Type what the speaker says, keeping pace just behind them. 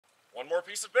One more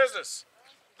piece of business.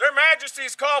 Their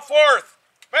Majesties call forth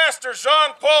Master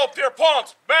Jean-Paul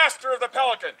Pierpont, Master of the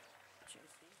Pelican.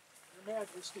 Your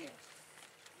Majesty,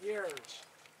 the heirs,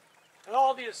 and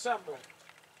all the assembly.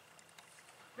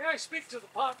 May I speak to the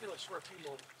populace for a few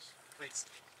moments? Please.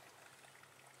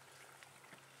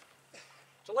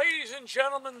 So, ladies and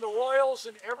gentlemen, the royals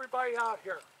and everybody out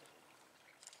here,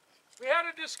 we had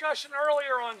a discussion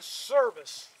earlier on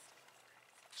service.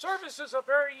 Service is a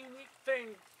very unique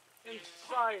thing in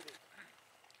society.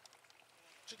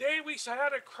 Today we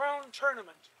had a crown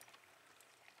tournament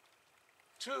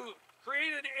to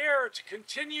create an heir to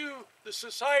continue the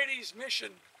society's mission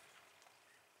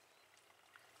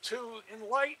to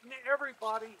enlighten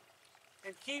everybody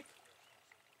and keep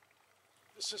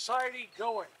the society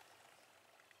going.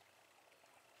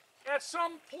 At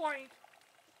some point,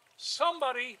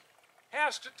 somebody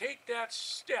has to take that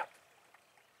step.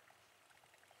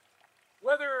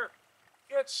 Whether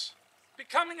it's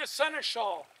becoming a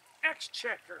seneschal,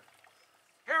 exchequer,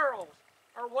 herald,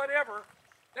 or whatever,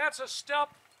 that's a step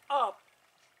up,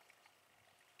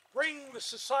 bringing the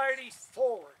society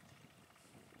forward.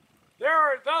 There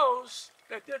are those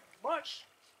that did much,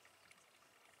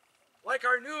 like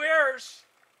our new heirs,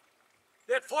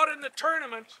 that fought in the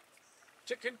tournament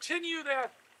to continue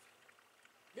that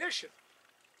mission.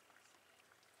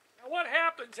 Now, what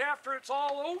happens after it's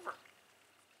all over?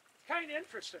 Kind of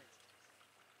interesting,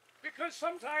 because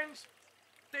sometimes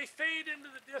they fade into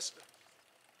the distance.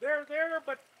 They're there,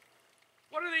 but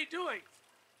what are they doing?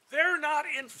 They're not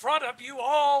in front of you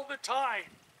all the time.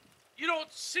 You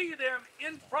don't see them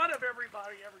in front of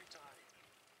everybody every time.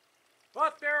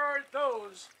 But there are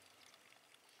those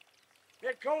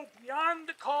that go beyond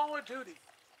the call of duty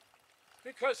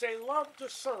because they love to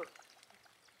serve.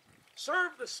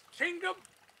 Serve the kingdom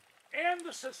and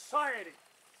the society.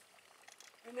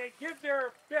 And they give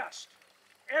their best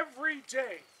every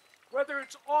day, whether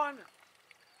it's on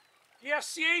the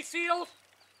SCA field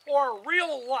or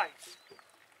real life.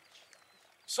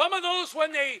 Some of those,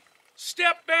 when they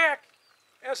step back,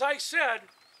 as I said,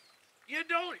 you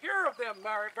don't hear of them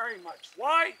very much.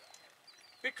 Why?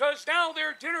 Because now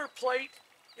their dinner plate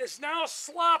is now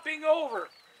slopping over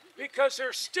because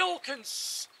they're still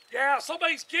yeah,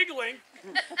 somebody's giggling.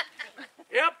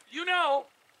 Yep, you know,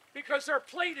 because their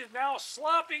plate is now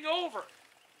slopping over.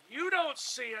 You don't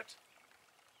see it,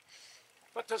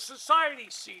 but the society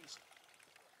sees it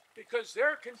because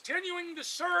they're continuing to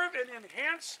serve and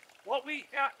enhance what we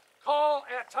call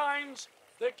at times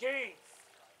the game.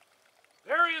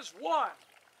 There is one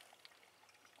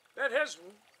that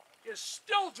is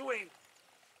still doing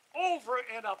over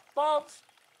and above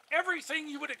everything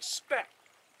you would expect.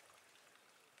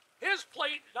 His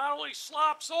plate not only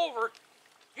slops over,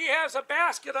 he has a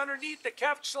basket underneath to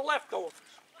catch the leftovers.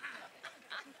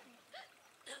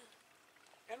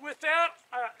 And with that,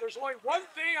 there's only one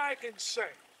thing I can say.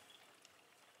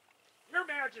 Your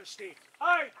Majesty,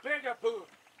 I beg a boon.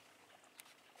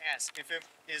 Ask if it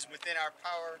is within our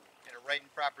power and a right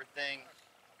and proper thing,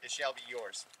 it shall be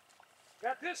yours.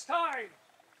 At this time,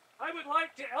 I would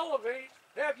like to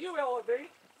have you elevate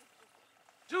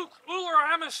Duke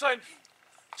Ullr Amaranthson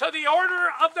to the Order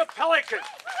of the Pelican.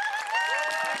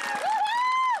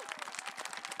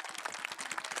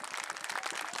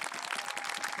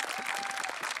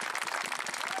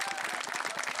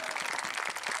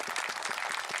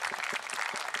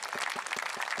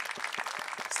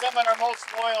 Summon our most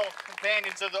loyal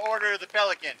companions of the Order of the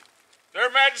Pelican. Their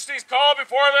Majesties call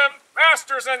before them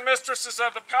Masters and Mistresses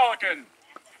of the Pelican.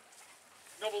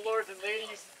 Noble lords and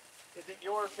ladies, is it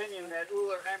your opinion that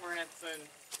Ullr Amaranthson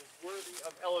is worthy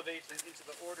of elevation into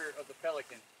the Order of the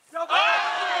Pelican?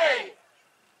 Aye!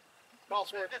 Call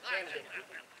for it, candidate.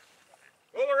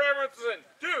 Ullr Amaranthson,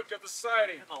 Duke of the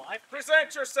Society,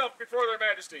 present yourself before their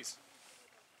Majesties.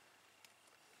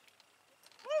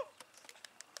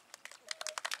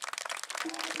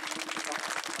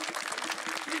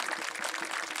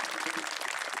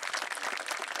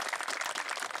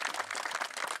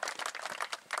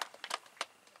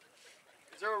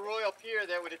 Is there a royal peer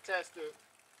that would attest to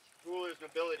Ullr's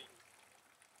nobility?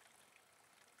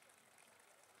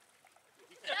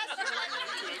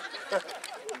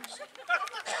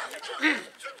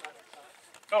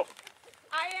 Oh.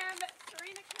 I am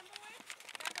Serena Kimberlin,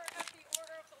 member of the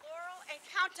Order of the Laurel and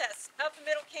Countess of the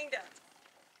Middle Kingdom.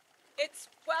 It's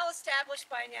well established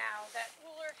by now that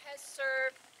Ullr has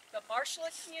served the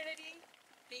Marshallese community,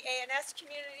 the ANS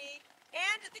community,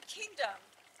 and the kingdom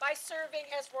by serving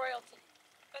as royalty.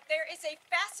 But there is a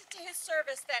facet to his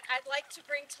service that I'd like to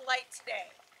bring to light today.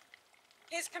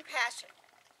 His compassion.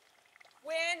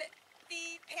 When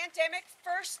the pandemic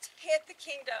first hit the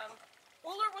kingdom,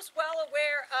 Ullr was well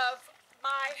aware of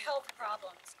my health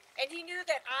problems, and he knew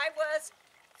that I was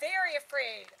very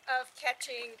afraid of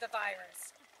catching the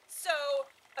virus. So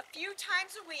a few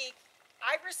times a week,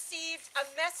 I received a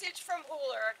message from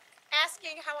Ullr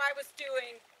asking how I was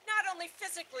doing, not only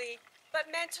physically,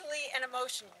 but mentally and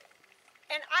emotionally.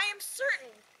 And I am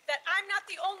certain that I'm not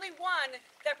the only one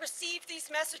that received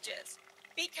these messages,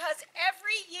 because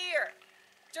every year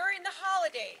during the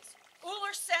holidays,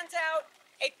 Ullr sends out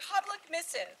a public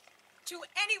missive to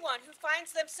anyone who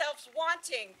finds themselves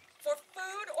wanting for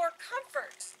food or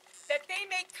comforts, that they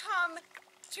may come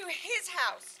to his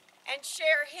house and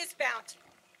share his bounty.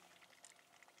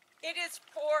 It is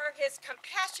for his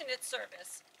compassionate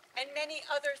service and many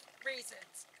other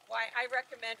reasons why I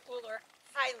recommend Ullr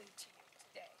highly to you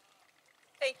today.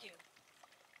 Thank you.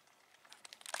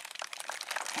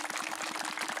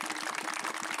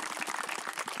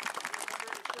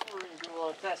 Chivalry who will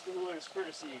attest to Ullr's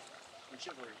courtesy and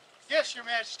chivalry. Yes, Your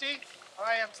Majesty.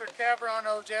 I am Sir Cabron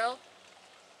O'Dell,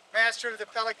 Master of the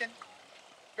Pelican,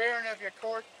 Baron of your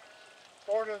court,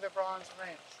 Order of the Bronze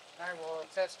Lance. I will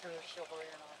attest to his chivalry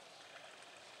and honor.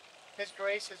 His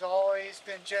grace has always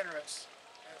been generous,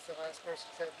 as the last person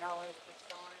said, knowledge of his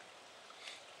time,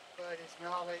 but his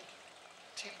knowledge,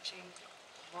 teaching,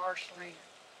 marshaling,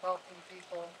 helping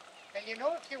people. And you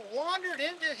know, if you wandered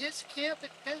into his camp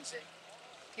at Penzing,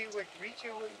 he would greet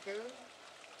you with food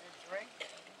and drink.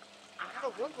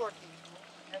 Not a woodworking tool.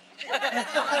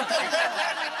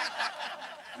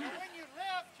 And when you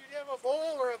left, you'd have a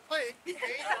bowl or a plate made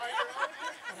by your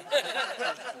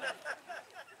own.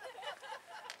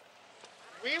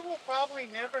 We will probably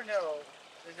never know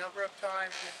the number of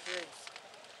times that grace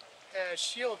has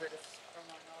shielded us from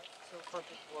a not so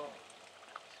perfect world.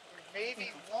 And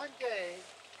maybe one day,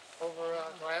 over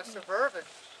a glass of bourbon,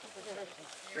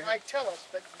 you might tell us,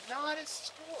 but not as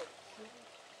stories,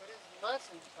 but as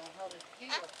lessons on how to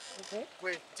deal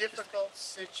with difficult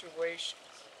situations.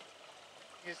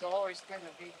 He's always going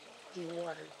to be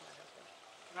here.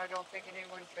 And I don't think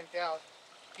anyone can doubt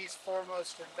he's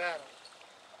foremost in battle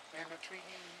and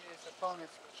treating his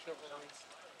opponents with chivalry.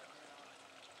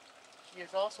 He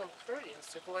is also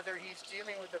courteous of whether he's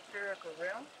dealing with the empirical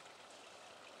realm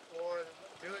or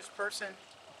the newest person,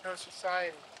 no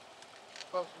society.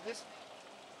 Both listening,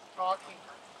 talking,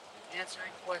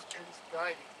 answering questions,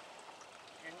 guiding.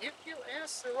 And if you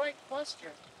ask the right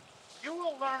question, you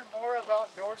will learn more about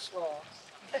Norse law.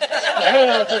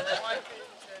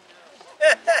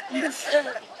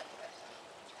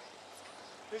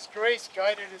 His grace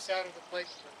guided us out of the plague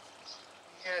pit.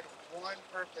 He had one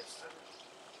purpose.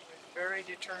 He was very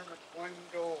determined, one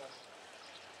goal.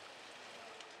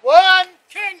 One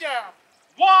kingdom!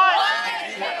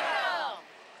 One!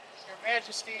 Your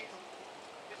Majesty,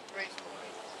 His Grace will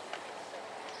lead us.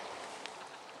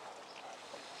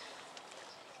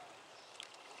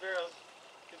 Pharaoh,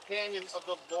 companion of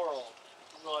the laurel,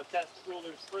 who will attest to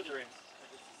Ullr's furtherance of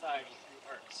the society through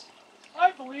arts.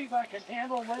 I believe I can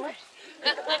handle that.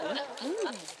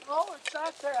 No, it's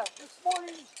not that. This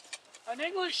morning, an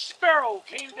English sparrow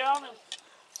came down and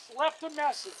left a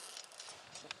message.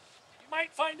 You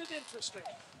might find it interesting.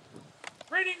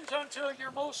 Greetings unto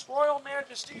your most royal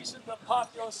majesties and the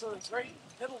populace of the great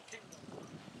Middle Kingdom.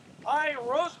 I,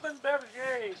 Rosamund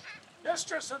Beverger,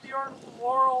 mistress of the Order of the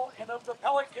Laurel and of the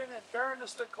Pelican and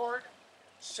Baroness of the Court,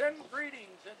 send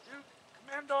greetings and do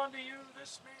commend unto you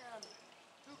this man,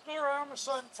 Ullr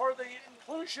Amaranthson, for the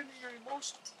inclusion in your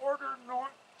most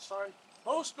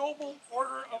noble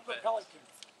order of the Pelican.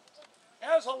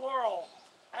 As a laurel,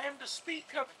 I am to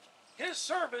speak of his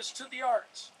service to the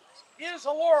arts. He is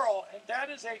a laurel, and that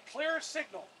is a clear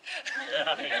signal.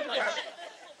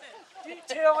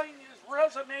 Detailing his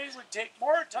resume would take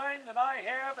more time than I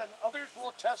have, and others will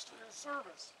attest to his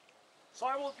service. So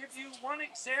I will give you one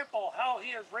example how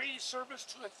he has raised service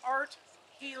to an art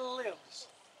he lives.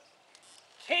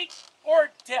 Cake or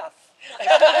death.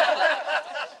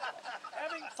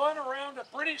 Having fun around a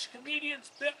British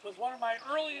comedian's bit was one of my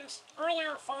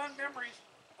earlier fond memories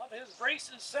of his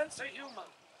Grace's sense of humor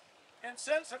and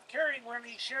sense of caring when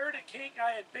he shared a cake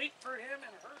I had baked for him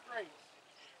and her Grace.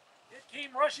 It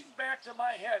came rushing back to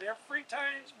my head every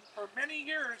time for many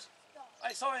years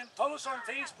I saw him post on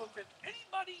Facebook that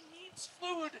anybody needs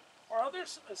food or other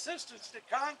assistance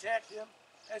to contact him,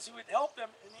 as he would help them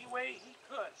in any way he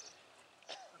could.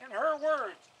 In her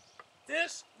words,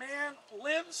 this man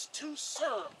lives to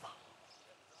serve.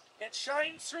 It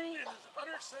shines through in his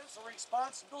utter sense of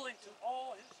responsibility to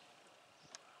all his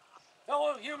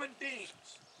fellow human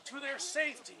beings, to their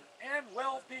safety and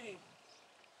well-being,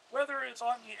 whether it's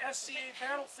on the SCA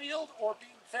battlefield or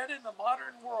being fed in the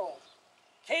modern world.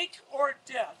 Cake or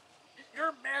death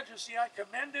Your Majesty, I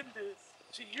commend him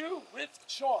to you with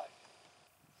joy.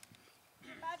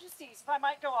 Majesties, if I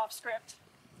might go off script.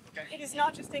 Okay. It is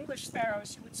not just English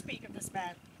sparrows who would speak of this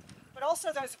man, but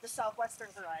also those of the southwestern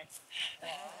variety.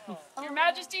 Your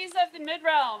Majesties of the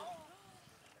Mid-Realm,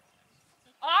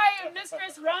 I am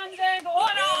Mistress Ronde from the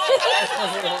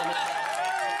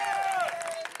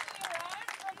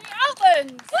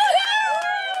Outlands.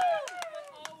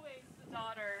 Always the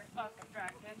daughter of the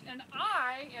dragon, and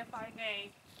I, if I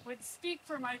may, would speak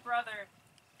for my brother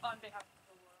on behalf of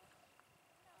the world.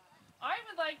 I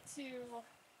would like to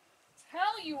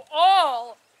tell you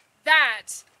all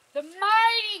that the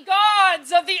mighty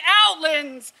gods of the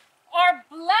Outlands are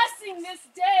blessing this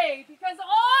day because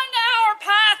on our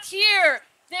path here,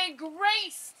 they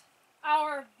graced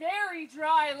our very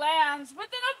dry lands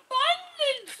with an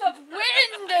abundance of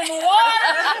wind and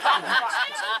water and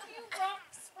a few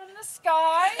rocks from the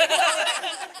sky.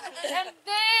 And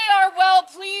they are well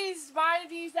pleased by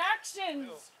these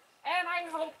actions. And I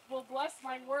hope will bless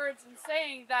my words in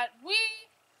saying that we,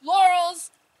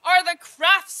 Laurels, are the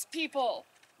craftspeople.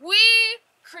 We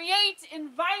create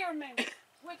environments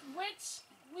with which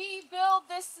we build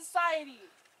this society.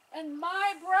 And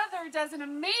my brother does an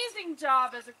amazing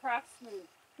job as a craftsman.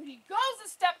 But he goes a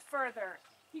step further.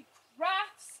 He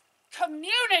crafts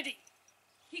community.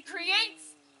 He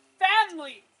creates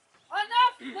family.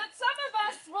 Enough that some of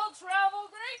us will travel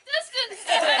great distances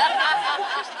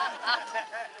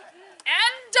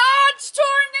and dodge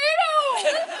tornadoes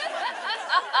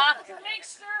to make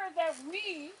sure that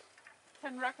we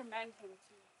can recommend him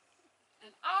to you.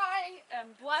 And I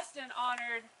am blessed and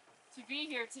honored to be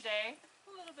here today.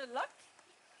 A little bit of luck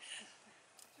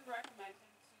to recommend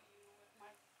him to you with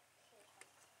my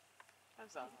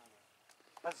whole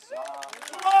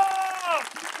heart.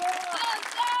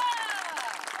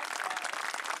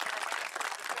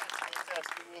 Test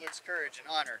of Ullr's courage and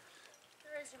honor.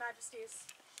 There is, Your Majesties.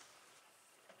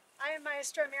 I am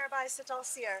Maestro Mirabai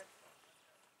Sitalsir.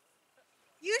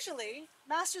 Usually,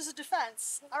 Masters of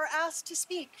Defense are asked to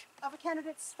speak of a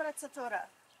candidate's sprezzatura,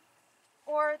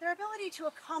 or their ability to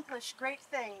accomplish great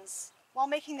things while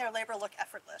making their labor look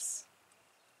effortless.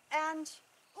 And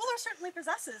Ullr certainly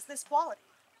possesses this quality.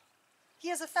 He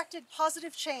has effected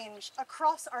positive change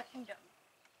across our kingdom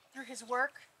through his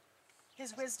work,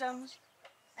 his wisdom,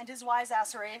 and his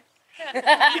wise-assery.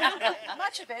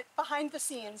 Much of it behind the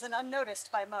scenes and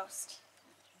unnoticed by most.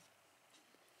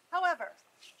 However,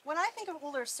 when I think of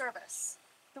Ullr's service,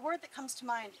 the word that comes to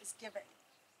mind is giving.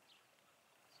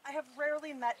 I have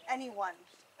rarely met anyone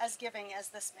as giving as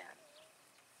this man.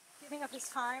 Giving of his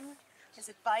time, his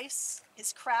advice,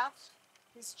 his craft,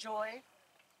 his joy.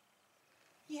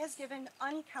 He has given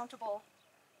uncountable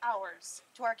hours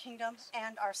to our kingdom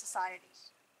and our society.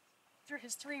 Through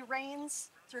his 3 reigns,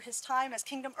 through his time as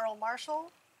Kingdom Earl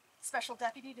Marshal, Special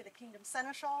Deputy to the Kingdom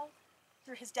Seneschal,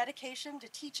 through his dedication to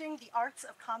teaching the arts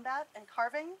of combat and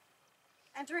carving,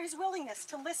 and through his willingness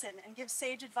to listen and give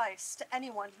sage advice to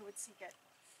anyone who would seek it.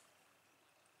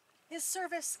 His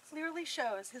service clearly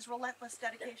shows his relentless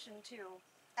dedication to,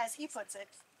 as he puts it,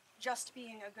 just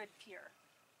being a good peer.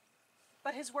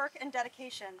 But his work and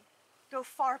dedication go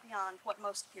far beyond what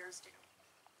most peers do.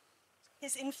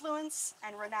 His influence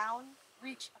and renown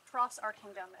reach across our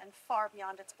kingdom and far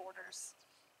beyond its borders,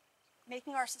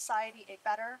 making our society a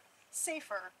better,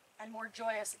 safer, and more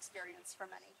joyous experience for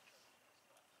many.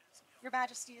 Your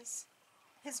Majesties,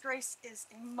 His Grace is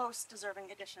a most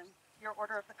deserving addition to your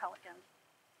Order of the Pelican,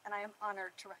 and I am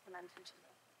honored to recommend him to you.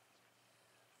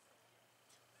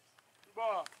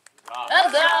 Quite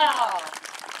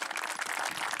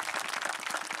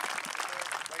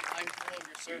mindful of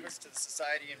your service to the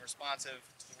society and responsive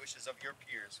to the wishes of your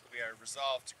peers, we are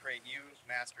resolved to create you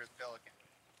Master of the Pelican.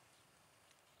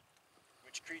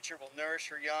 Which creature will nourish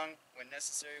her young when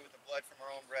necessary with the blood from her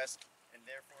own breast, and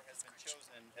therefore has been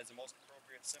chosen as the most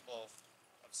appropriate symbol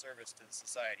of service to the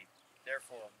society.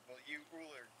 Therefore, will you,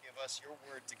 Ullr, give us your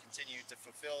word to continue to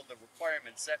fulfill the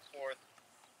requirements set forth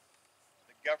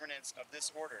the governance of this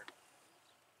order,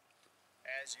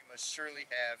 as you must surely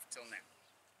have till now?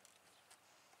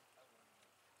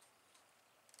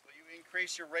 Will you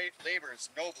increase your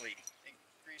labors nobly,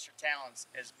 increase your talents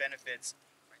as benefits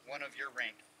one of your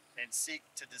rank, and seek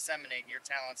to disseminate your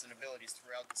talents and abilities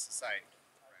throughout the society?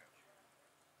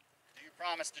 Do you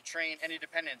promise to train any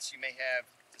dependents you may have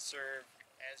to serve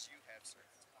as you have served?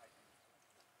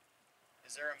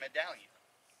 Is there a medallion?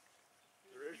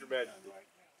 There is, Your Majesty.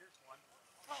 Here's one.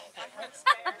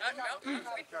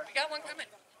 We got one coming.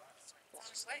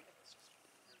 Just wait.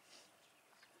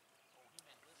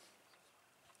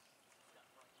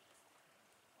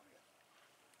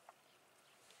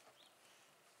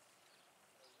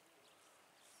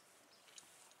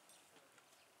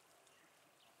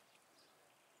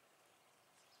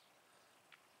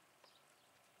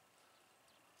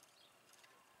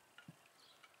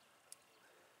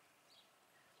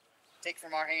 take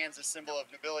from our hands a symbol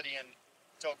of nobility and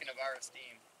token of our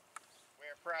esteem.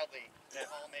 Wear proudly that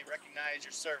all may recognize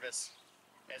your service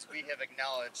as we have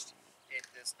acknowledged it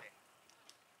this day.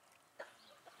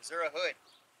 Is there a hood?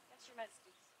 That's your Majesty.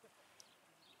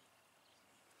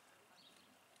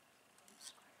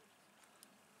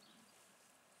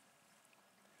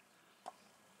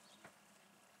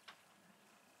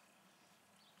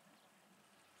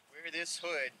 Wear this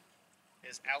hood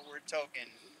as outward token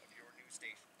of your new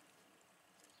station.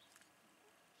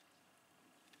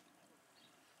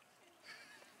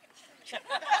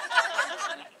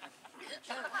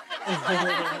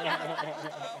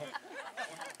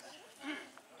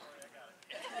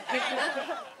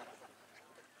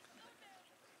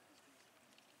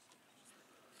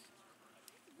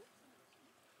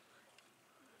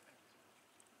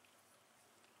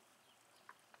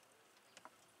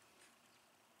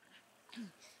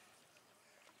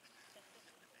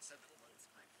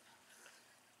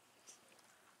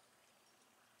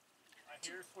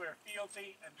 I here swear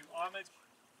fealty and do homage to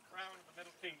the crown of the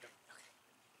Middle Kingdom.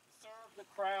 To serve the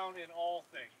crown in all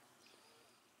things.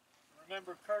 To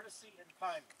remember courtesy and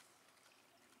kindness.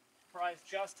 To prize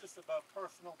justice above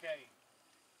personal gain.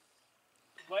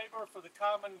 To labor for the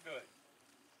common good.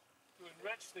 To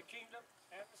enrich the kingdom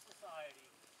and the society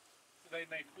so they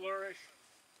may flourish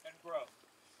and grow.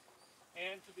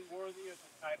 And to be worthy of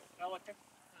the title Pelican.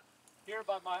 Here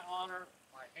by my honor,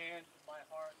 my hand, and my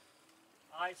heart,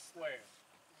 I swear.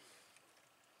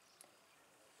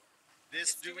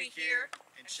 This do we hear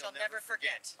and shall never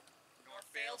forget, nor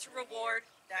fail to reward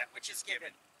that which is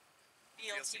given.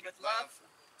 Fealty with love,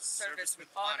 service with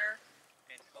honor,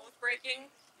 and oath breaking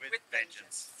with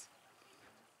vengeance.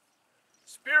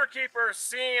 Spearkeeper,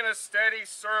 seen a steady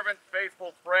servant,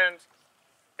 faithful friend,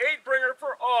 aid bringer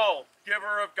for all,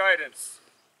 giver of guidance.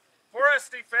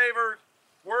 Foresti favored,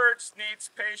 words needs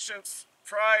patience,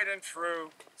 tried and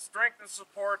true, strength and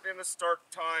support in the stark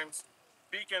times,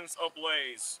 beacons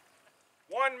ablaze.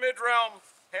 One mid-realm,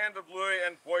 hand of Louis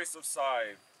and voice of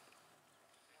scythe.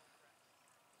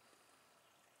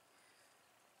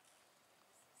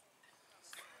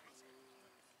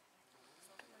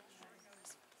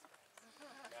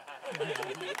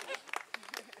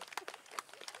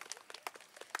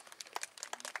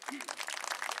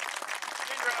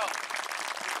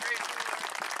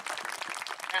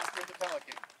 Master of the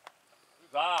Pelican.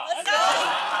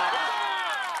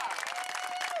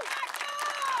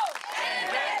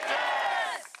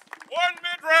 One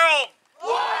mid-realm,